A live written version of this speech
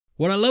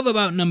What I love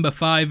about number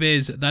 5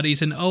 is that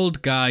he's an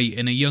old guy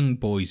in a young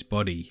boy's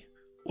body.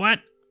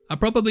 What? I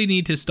probably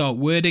need to start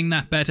wording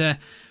that better,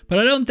 but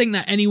I don't think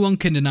that anyone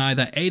can deny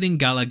that Aidan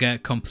Gallagher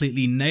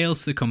completely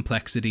nails the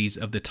complexities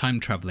of the time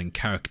travelling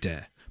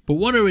character. But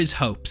what are his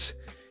hopes?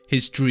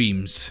 His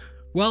dreams?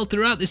 Well,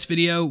 throughout this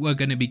video we're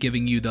going to be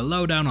giving you the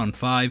lowdown on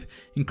 5,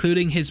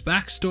 including his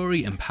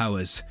backstory and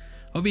powers.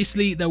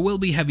 Obviously there will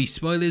be heavy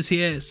spoilers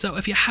here, so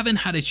if you haven't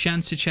had a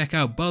chance to check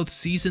out both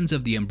seasons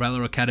of the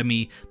Umbrella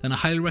Academy, then I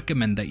highly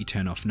recommend that you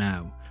turn off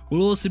now.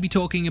 We'll also be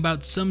talking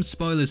about some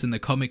spoilers in the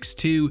comics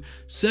too,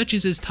 such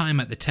as his time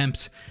at the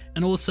Temps,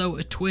 and also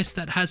a twist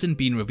that hasn't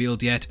been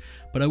revealed yet,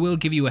 but I will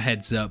give you a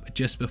heads up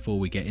just before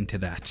we get into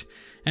that.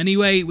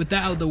 Anyway, with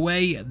that out of the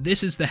way,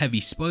 this is the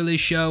Heavy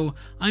Spoilers Show.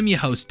 I'm your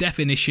host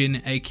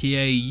Definition,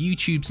 aka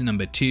YouTube's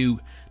number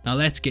 2. Now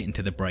let's get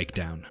into the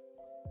breakdown.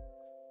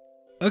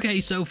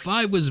 Okay, so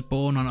 5 was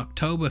born on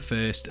October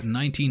 1st,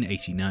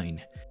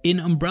 1989.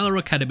 In Umbrella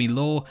Academy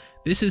lore,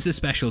 this is a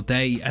special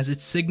day as it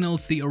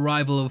signals the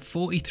arrival of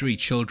 43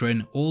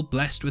 children, all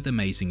blessed with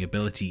amazing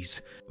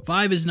abilities.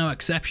 5 is no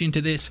exception to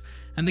this,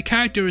 and the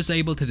character is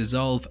able to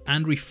dissolve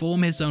and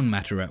reform his own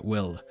matter at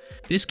will.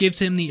 This gives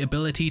him the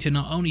ability to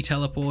not only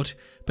teleport,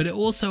 but it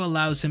also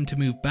allows him to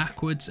move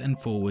backwards and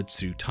forwards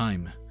through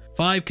time.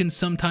 5 can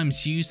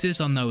sometimes use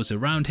this on those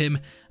around him,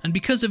 and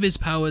because of his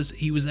powers,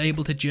 he was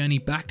able to journey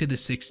back to the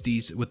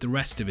 60s with the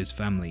rest of his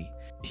family.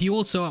 He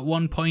also at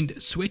one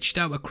point switched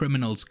out a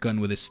criminal's gun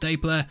with a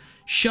stapler,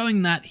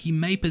 showing that he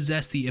may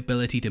possess the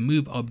ability to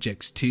move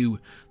objects too,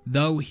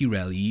 though he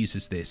rarely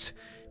uses this.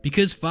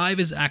 Because 5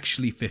 is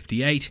actually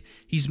 58,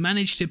 he's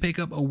managed to pick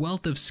up a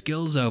wealth of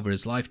skills over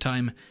his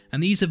lifetime,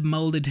 and these have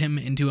moulded him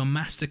into a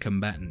master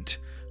combatant.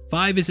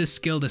 5 is a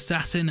skilled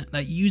assassin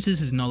that uses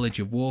his knowledge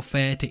of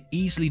warfare to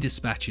easily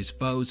dispatch his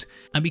foes,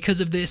 and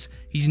because of this,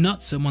 he's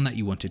not someone that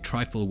you want to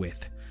trifle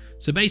with.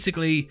 So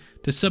basically,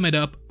 to sum it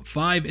up,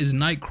 5 is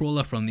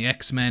Nightcrawler from the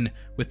X-Men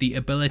with the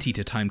ability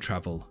to time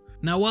travel.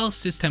 Now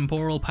whilst his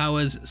temporal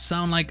powers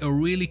sound like a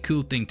really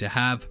cool thing to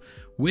have,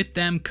 with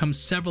them comes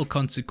several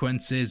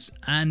consequences,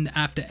 and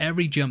after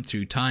every jump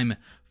through time,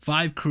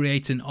 5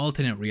 creates an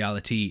alternate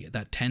reality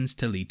that tends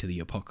to lead to the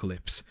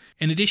apocalypse.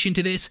 In addition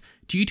to this,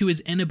 due to his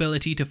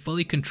inability to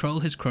fully control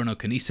his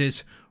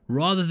chronokinesis,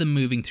 rather than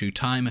moving through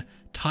time,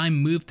 time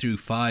moved through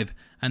 5,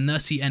 and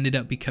thus he ended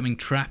up becoming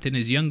trapped in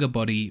his younger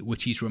body,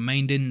 which he's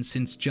remained in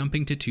since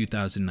jumping to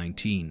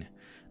 2019.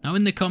 Now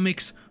in the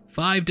comics,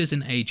 5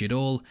 doesn't age at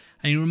all,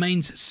 and he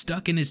remains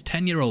stuck in his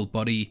 10-year-old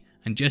body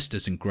and just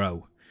doesn't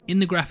grow. In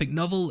the graphic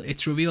novel,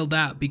 it's revealed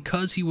that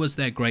because he was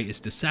their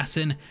greatest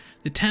assassin,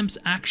 the Temps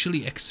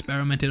actually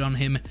experimented on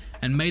him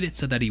and made it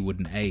so that he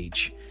wouldn't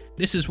age.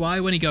 This is why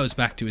when he goes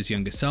back to his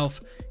younger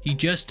self, he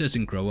just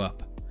doesn't grow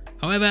up.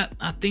 However,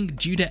 I think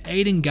due to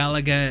Aidan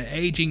Gallagher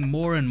aging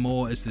more and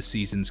more as the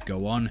seasons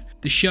go on,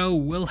 the show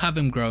will have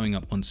him growing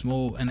up once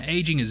more and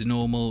aging as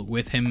normal,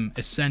 with him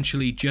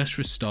essentially just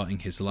restarting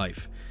his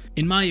life.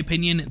 In my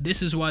opinion,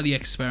 this is why the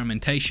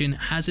experimentation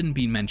hasn't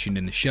been mentioned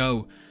in the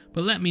show,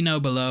 but let me know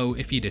below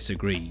if you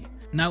disagree.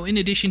 Now in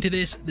addition to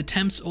this, the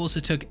Temps also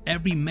took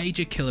every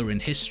major killer in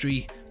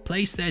history,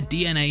 placed their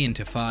DNA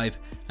into 5,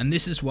 and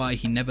this is why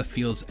he never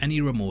feels any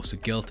remorse or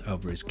guilt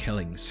over his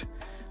killings.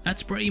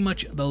 That's pretty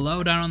much the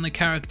lowdown on the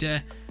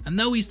character, and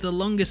though he's the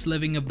longest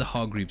living of the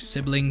Hargreaves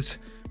siblings,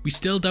 we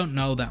still don't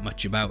know that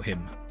much about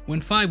him. When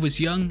 5 was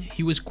young,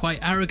 he was quite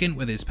arrogant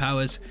with his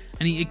powers,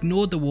 and he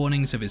ignored the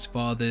warnings of his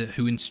father,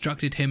 who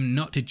instructed him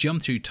not to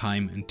jump through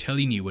time until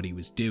he knew what he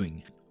was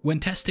doing. When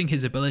testing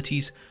his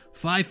abilities,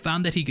 5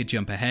 found that he could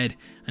jump ahead,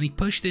 and he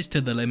pushed this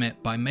to the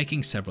limit by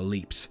making several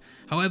leaps.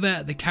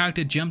 However, the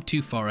character jumped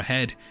too far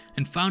ahead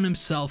and found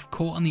himself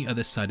caught on the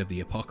other side of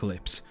the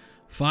apocalypse.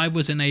 5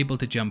 was unable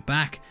to jump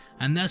back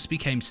and thus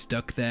became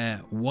stuck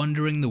there,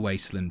 wandering the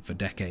wasteland for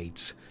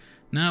decades.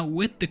 Now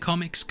with the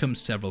comics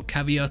comes several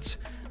caveats,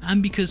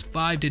 and because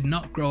 5 did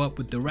not grow up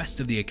with the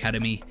rest of the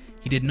academy,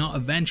 he did not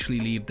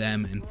eventually leave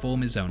them and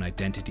form his own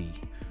identity.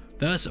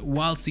 Thus,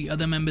 whilst the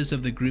other members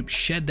of the group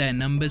shed their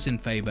numbers in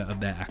favour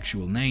of their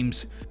actual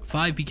names,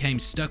 5 became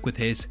stuck with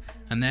his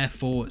and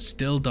therefore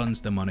still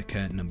dons the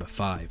moniker number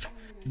 5.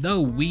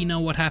 Though we know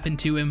what happened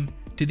to him,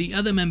 to the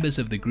other members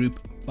of the group,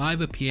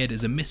 5 appeared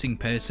as a missing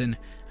person,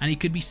 and he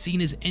could be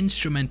seen as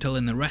instrumental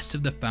in the rest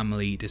of the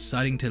family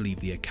deciding to leave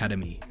the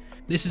academy.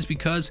 This is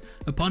because,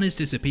 upon his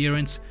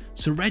disappearance,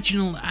 Sir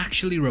Reginald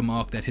actually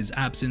remarked that his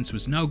absence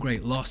was no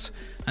great loss,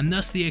 and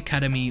thus the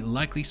academy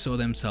likely saw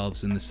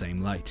themselves in the same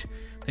light.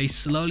 They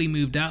slowly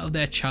moved out of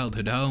their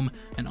childhood home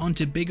and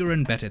onto bigger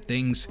and better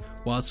things,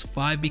 whilst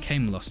 5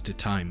 became lost to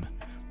time.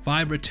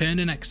 5 returned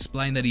and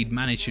explained that he'd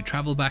managed to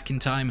travel back in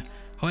time.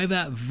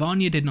 However,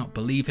 Vanya did not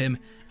believe him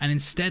and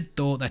instead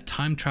thought that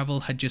time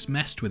travel had just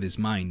messed with his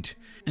mind.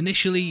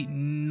 Initially,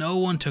 no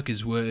one took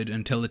his word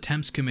until the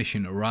Temps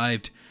Commission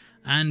arrived,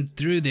 and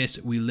through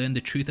this we learned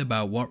the truth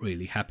about what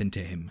really happened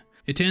to him.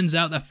 It turns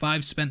out that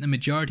 5 spent the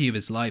majority of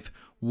his life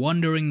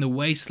wandering the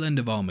wasteland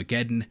of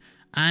Armageddon,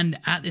 and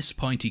at this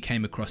point he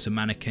came across a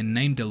mannequin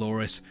named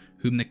Dolores,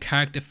 whom the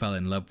character fell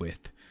in love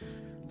with.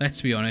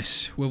 Let's be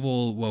honest, we've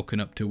all woken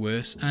up to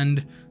worse,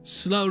 and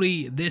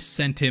slowly this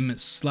sent him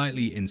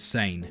slightly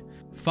insane.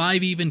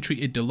 5 even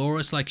treated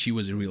Dolores like she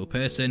was a real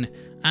person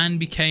and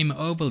became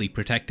overly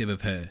protective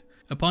of her.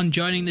 Upon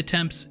joining the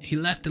Temps, he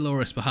left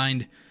Dolores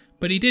behind,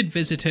 but he did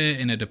visit her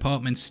in a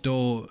department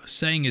store,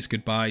 saying his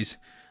goodbyes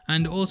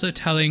and also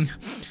telling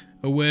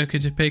a worker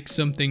to pick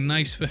something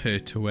nice for her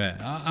to wear.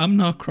 I'm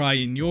not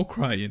crying, you're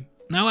crying.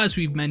 Now, as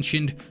we've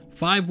mentioned,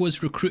 5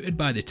 was recruited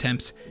by the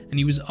Temps and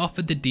he was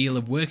offered the deal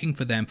of working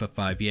for them for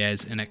 5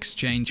 years in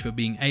exchange for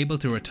being able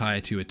to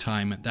retire to a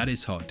time that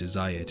his heart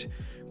desired.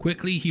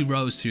 Quickly he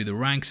rose through the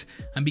ranks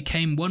and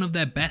became one of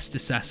their best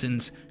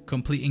assassins,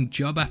 completing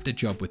job after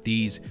job with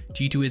ease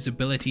due to his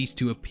abilities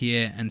to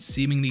appear and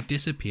seemingly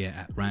disappear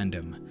at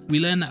random. We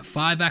learn that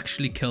 5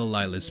 actually killed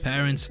Lila's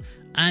parents,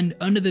 and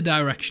under the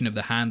direction of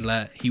the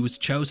handler, he was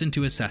chosen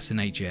to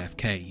assassinate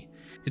JFK.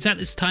 It's at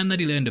this time that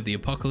he learned of the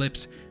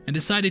apocalypse and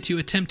decided to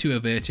attempt to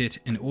avert it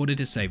in order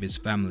to save his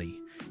family.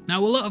 Now,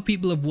 a lot of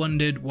people have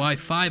wondered why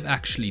 5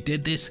 actually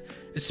did this,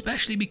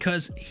 especially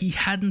because he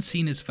hadn't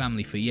seen his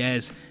family for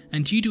years,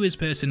 and due to his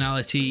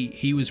personality,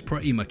 he was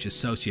pretty much a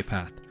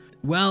sociopath.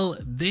 Well,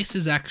 this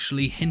is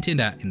actually hinted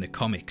at in the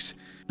comics.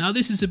 Now,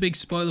 this is a big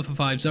spoiler for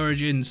 5's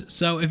origins,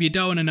 so if you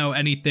don't want to know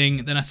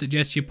anything, then I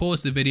suggest you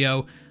pause the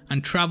video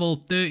and travel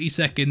 30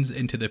 seconds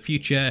into the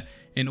future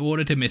in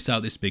order to miss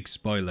out this big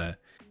spoiler.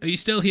 Are you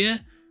still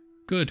here?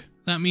 Good.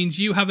 That means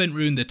you haven't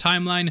ruined the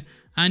timeline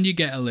and you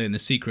get to learn the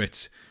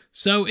secrets.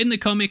 So in the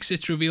comics,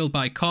 it's revealed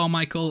by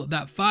Carmichael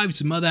that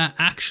 5's mother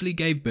actually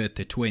gave birth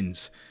to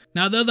twins.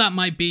 Now, though that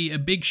might be a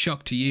big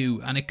shock to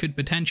you and it could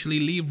potentially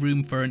leave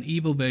room for an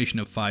evil version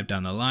of 5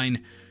 down the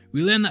line,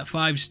 we learn that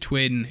 5's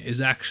twin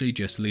is actually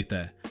just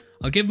Luther.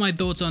 I'll give my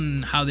thoughts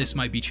on how this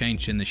might be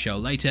changed in the show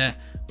later,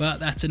 but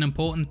that's an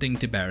important thing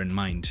to bear in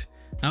mind.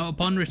 Now,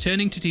 upon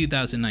returning to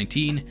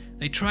 2019,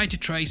 they tried to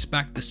trace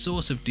back the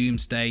source of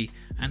Doomsday,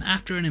 and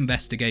after an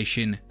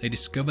investigation, they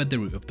discovered the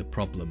root of the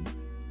problem: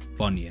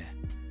 Vanya.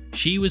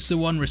 She was the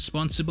one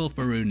responsible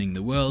for ruining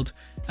the world,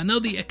 and though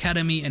the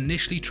Academy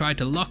initially tried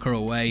to lock her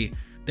away,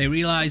 they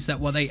realised that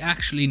what they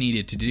actually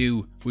needed to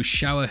do was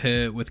shower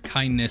her with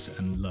kindness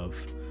and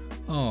love.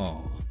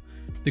 Oh.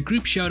 The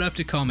group showed up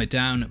to calm her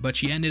down, but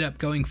she ended up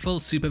going full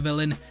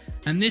supervillain,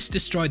 and this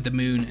destroyed the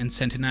moon and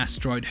sent an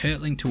asteroid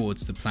hurtling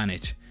towards the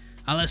planet.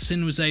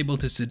 Allison was able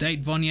to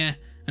sedate Vanya,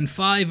 and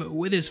 5,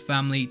 with his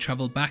family,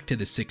 travelled back to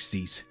the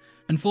 60s.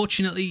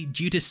 Unfortunately,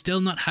 due to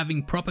still not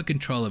having proper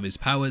control of his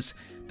powers,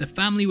 the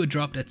family were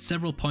dropped at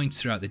several points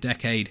throughout the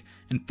decade,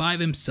 and 5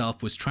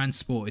 himself was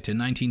transported to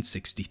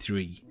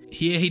 1963.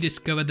 Here he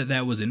discovered that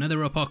there was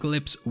another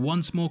apocalypse,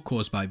 once more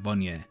caused by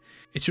Vanya.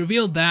 It's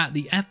revealed that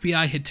the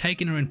FBI had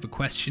taken her in for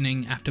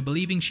questioning after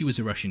believing she was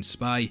a Russian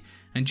spy,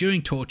 and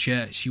during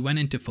torture she went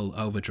into full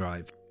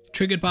overdrive.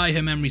 Triggered by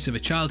her memories of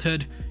her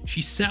childhood,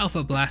 she set off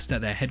a blast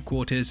at their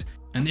headquarters,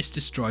 and this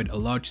destroyed a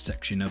large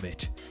section of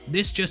it.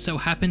 This just so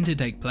happened to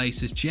take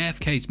place as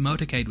JFK's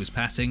motorcade was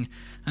passing,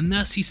 and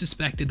thus he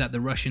suspected that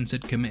the Russians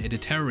had committed a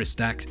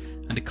terrorist act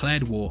and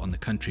declared war on the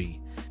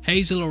country.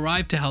 Hazel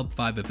arrived to help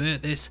 5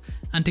 avert this,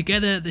 and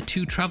together the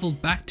two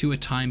travelled back to a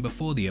time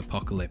before the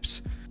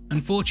apocalypse.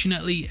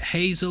 Unfortunately,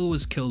 Hazel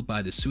was killed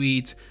by the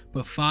Swedes,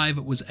 but 5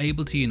 was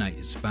able to unite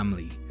his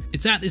family.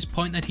 It's at this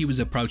point that he was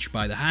approached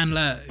by the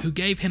handler, who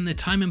gave him the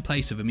time and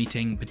place of a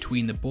meeting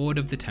between the board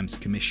of the Temps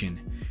Commission.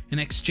 In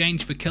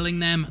exchange for killing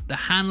them, the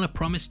handler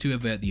promised to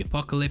avert the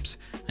apocalypse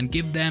and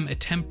give them a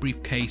temp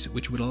briefcase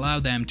which would allow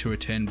them to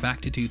return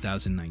back to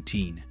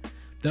 2019.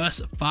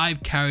 Thus,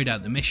 5 carried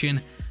out the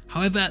mission.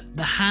 However,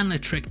 the handler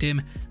tricked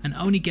him and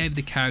only gave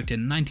the character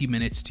 90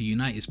 minutes to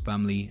unite his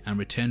family and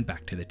return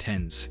back to the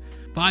Tens.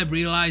 5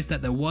 realised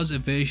that there was a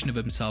version of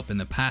himself in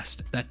the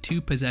past that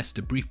too possessed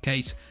a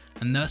briefcase,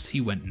 and thus he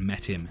went and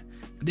met him.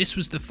 This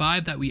was the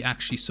 5 that we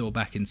actually saw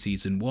back in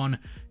season 1,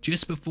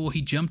 just before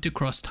he jumped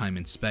across time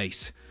and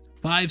space.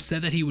 5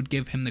 said that he would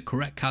give him the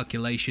correct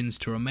calculations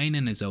to remain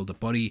in his older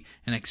body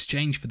in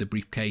exchange for the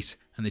briefcase,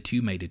 and the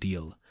two made a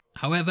deal.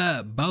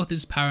 However, both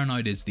as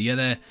paranoid as the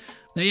other,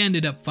 they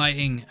ended up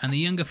fighting, and the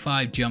younger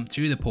 5 jumped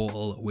through the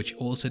portal, which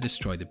also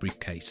destroyed the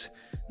briefcase.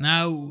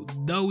 Now,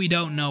 though we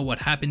don't know what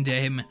happened to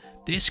him,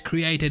 this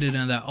created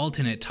another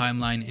alternate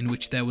timeline in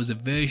which there was a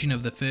version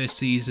of the first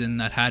season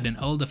that had an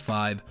older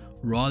 5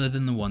 rather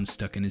than the one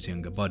stuck in his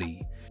younger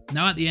body.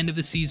 Now, at the end of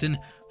the season,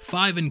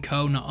 5 and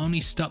co not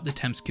only stopped the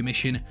Temps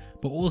Commission,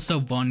 but also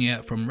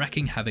Vanya from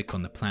wreaking havoc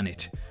on the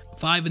planet.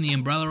 5 and the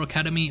Umbrella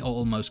Academy are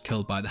almost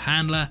killed by the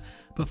handler,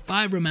 but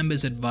 5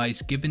 remembers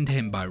advice given to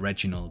him by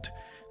Reginald.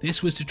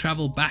 This was to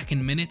travel back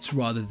in minutes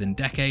rather than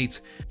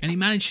decades, and he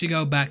managed to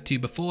go back to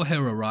before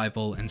her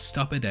arrival and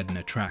stop her dead in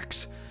her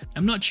tracks.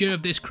 I'm not sure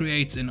if this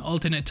creates an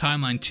alternate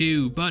timeline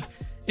too, but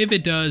if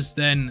it does,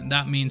 then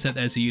that means that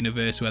there's a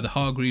universe where the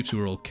Hargreaves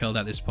were all killed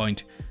at this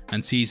point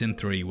and season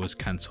 3 was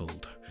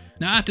cancelled.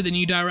 Now, after the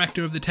new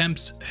director of the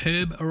Temps,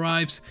 Herb,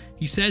 arrives,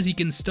 he says he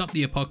can stop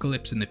the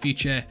apocalypse in the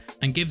future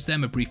and gives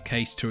them a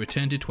briefcase to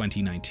return to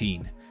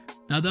 2019.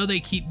 Now, though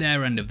they keep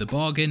their end of the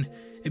bargain,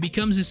 it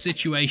becomes a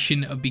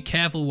situation of be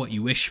careful what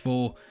you wish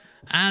for,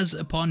 as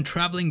upon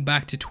travelling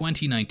back to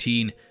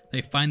 2019,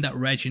 they find that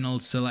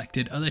Reginald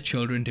selected other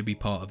children to be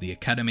part of the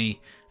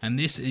academy, and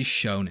this is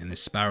shown in the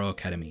Sparrow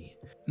Academy.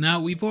 Now,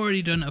 we've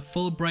already done a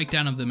full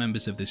breakdown of the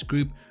members of this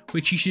group,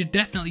 which you should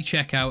definitely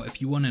check out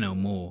if you want to know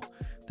more.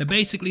 They're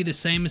basically the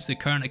same as the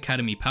current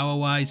academy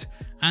power-wise,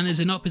 and as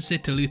an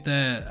opposite to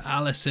Luther,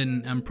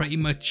 Allison, and pretty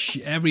much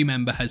every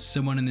member has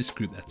someone in this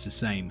group that's the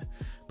same.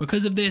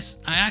 Because of this,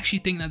 I actually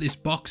think that this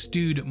box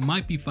dude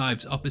might be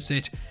Five's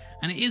opposite,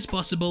 and it is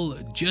possible,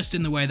 just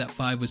in the way that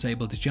Five was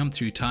able to jump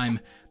through time,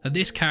 that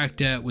this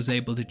character was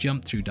able to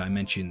jump through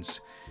dimensions.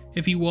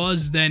 If he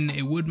was, then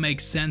it would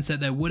make sense that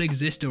there would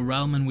exist a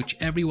realm in which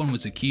everyone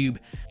was a cube,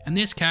 and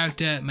this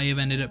character may have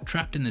ended up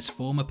trapped in this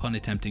form upon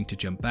attempting to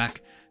jump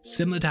back,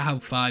 similar to how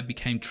Five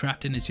became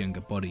trapped in his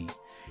younger body.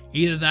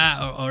 Either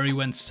that, or he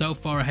went so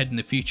far ahead in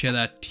the future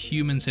that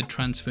humans had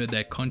transferred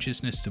their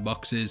consciousness to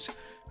boxes,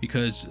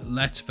 because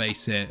let's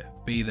face it,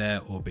 be there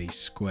or be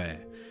square.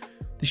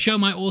 The show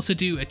might also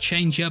do a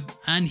change up,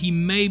 and he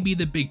may be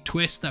the big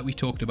twist that we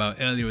talked about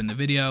earlier in the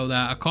video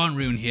that I can't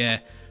ruin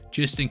here,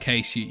 just in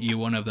case you're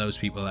one of those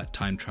people that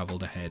time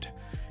travelled ahead.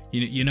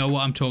 You know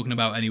what I'm talking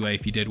about anyway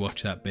if you did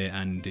watch that bit,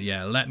 and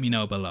yeah, let me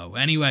know below.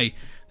 Anyway,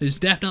 there's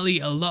definitely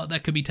a lot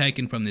that could be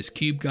taken from this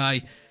cube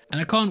guy,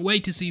 and I can't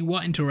wait to see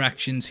what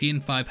interactions he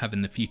and Five have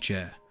in the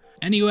future.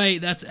 Anyway,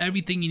 that's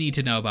everything you need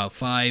to know about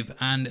Five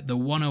and the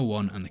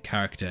 101 on the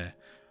character.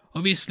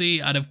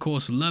 Obviously, I'd of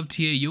course love to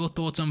hear your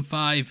thoughts on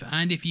Five,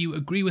 and if you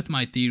agree with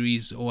my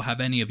theories or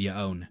have any of your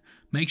own.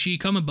 Make sure you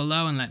comment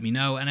below and let me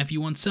know, and if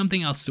you want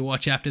something else to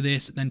watch after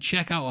this, then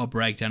check out our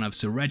breakdown of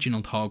Sir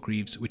Reginald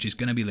Hargreaves, which is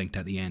going to be linked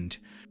at the end.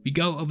 We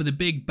go over the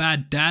big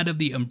bad dad of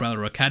the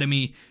Umbrella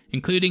Academy,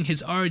 including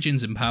his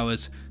origins and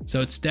powers, so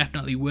it's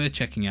definitely worth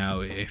checking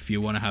out if you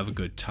want to have a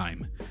good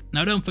time.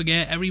 Now don't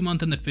forget, every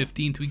month on the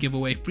 15th we give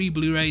away free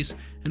Blu-rays,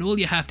 and all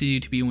you have to do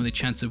to be in with a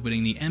chance of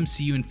winning the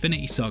MCU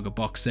Infinity Saga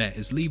box set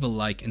is leave a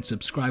like and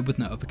subscribe with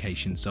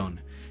notifications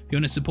on. If you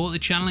want to support the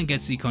channel and get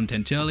to see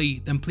content early,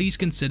 then please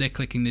consider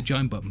clicking the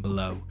join button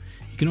below.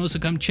 You can also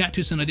come chat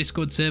to us on our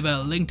Discord server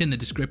linked in the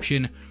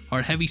description,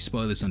 or Heavy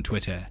Spoilers on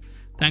Twitter.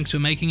 Thanks for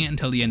making it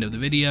until the end of the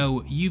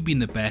video. You've been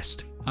the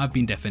best. I've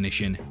been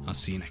Definition. I'll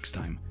see you next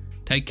time.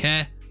 Take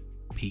care.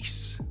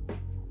 Peace.